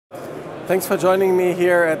Thanks for joining me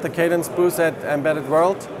here at the Cadence booth at Embedded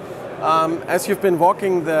World. As you've been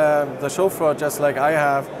walking the show floor just like I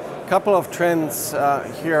have, a couple of trends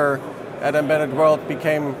here at Embedded World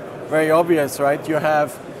became very obvious, right? You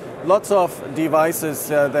have lots of devices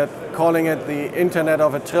that calling it the Internet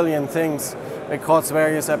of a Trillion Things across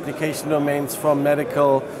various application domains from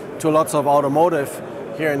medical to lots of automotive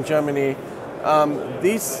here in Germany.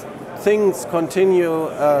 These things continue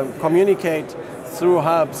communicate through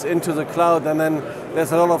hubs into the cloud, and then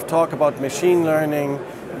there's a lot of talk about machine learning,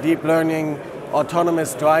 deep learning,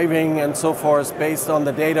 autonomous driving and so forth based on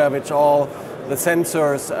the data which all the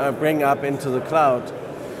sensors bring up into the cloud.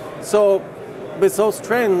 So with those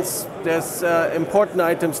trends, there's important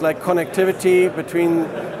items like connectivity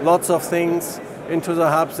between lots of things into the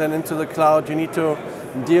hubs and into the cloud. You need to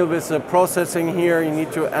deal with the processing here, you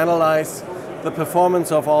need to analyze the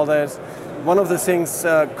performance of all this. One of the things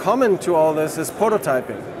common to all this is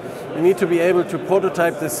prototyping. You need to be able to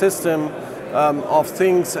prototype the system of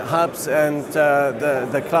things, hubs and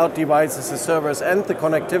the cloud devices, the servers and the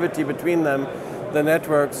connectivity between them, the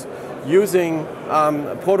networks, using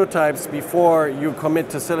prototypes before you commit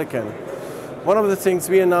to silicon. One of the things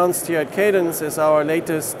we announced here at Cadence is our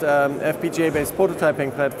latest FPGA-based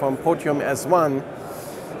prototyping platform, Protium S1,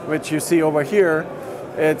 which you see over here.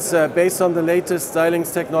 It's based on the latest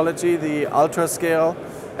Xilinx technology, the ultra-scale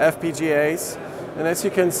FPGAs. And as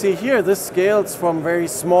you can see here, this scales from very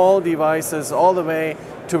small devices all the way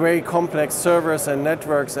to very complex servers and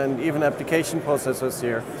networks and even application processors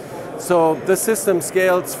here. So the system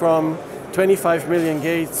scales from 25 million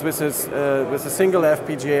gates with a single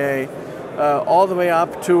FPGA all the way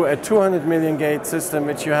up to a 200 million gate system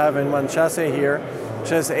which you have in one chassis here, which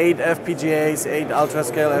has 8 FPGAs, 8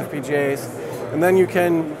 ultra-scale FPGAs. And then you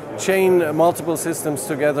can chain multiple systems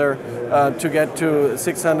together to get to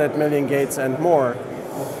 600 million gates and more.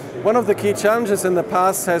 One of the key challenges in the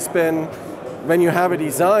past has been when you have a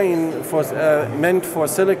design meant for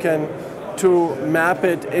silicon to map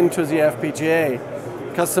it into the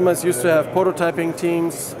FPGA. Customers used to have prototyping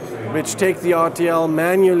teams which take the RTL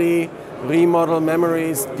manually, remodel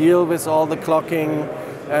memories, deal with all the clocking,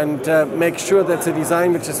 and make sure that the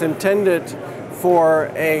design which is intended for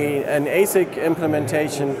an ASIC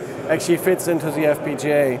implementation actually fits into the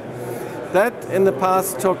FPGA. That in the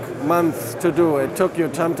past took months to do. It took you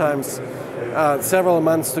sometimes several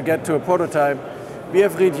months to get to a prototype. We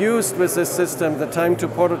have reduced with this system the time to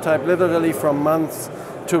prototype literally from months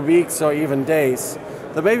to weeks or even days.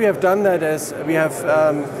 The way we have done that is we have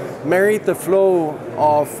married the flow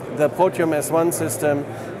of the Protium S1 system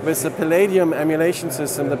with the Palladium emulation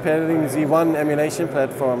system, the Palladium Z1 emulation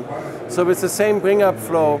platform. So with the same bring-up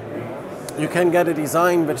flow, you can get a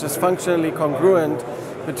design which is functionally congruent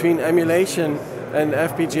between emulation and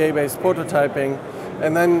FPGA-based prototyping.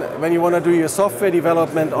 And then when you want to do your software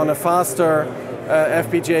development on a faster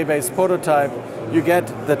FPGA-based prototype, you get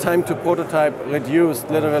the time to prototype reduced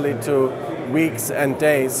literally to weeks and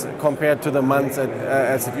days compared to the months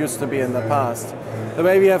as it used to be in the past. The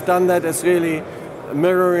way we have done that is really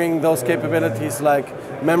mirroring those capabilities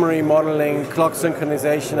like memory modeling, clock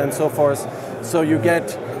synchronization and so forth. So you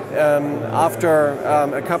get, after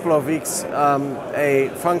a couple of weeks,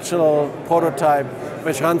 a functional prototype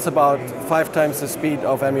which runs about 5 times the speed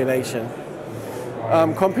of emulation.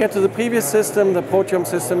 Compared to the previous system, the Protium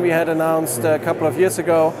system we had announced a couple of years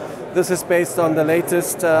ago, this is based on the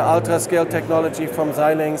latest ultra-scale technology from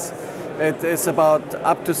Xilinx. It is about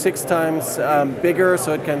up to 6 times bigger,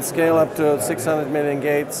 so it can scale up to 600 million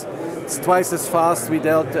gates. It's twice as fast. We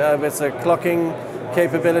dealt with the clocking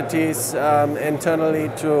capabilities internally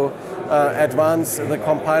to advance the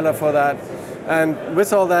compiler for that. And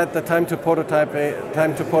with all that, the time to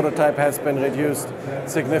prototype has been reduced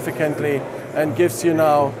significantly and gives you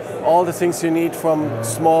now all the things you need from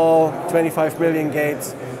small 25 million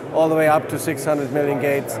gates all the way up to 600 million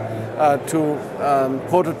gates to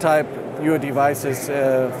prototype your devices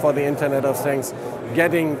for the Internet of Things,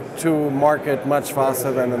 getting to market much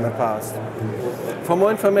faster than in the past. For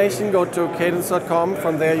more information, go to cadence.com.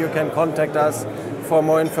 From there you can contact us for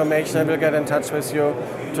more information and we'll get in touch with you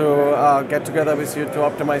to get together with you to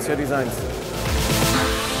optimize your designs.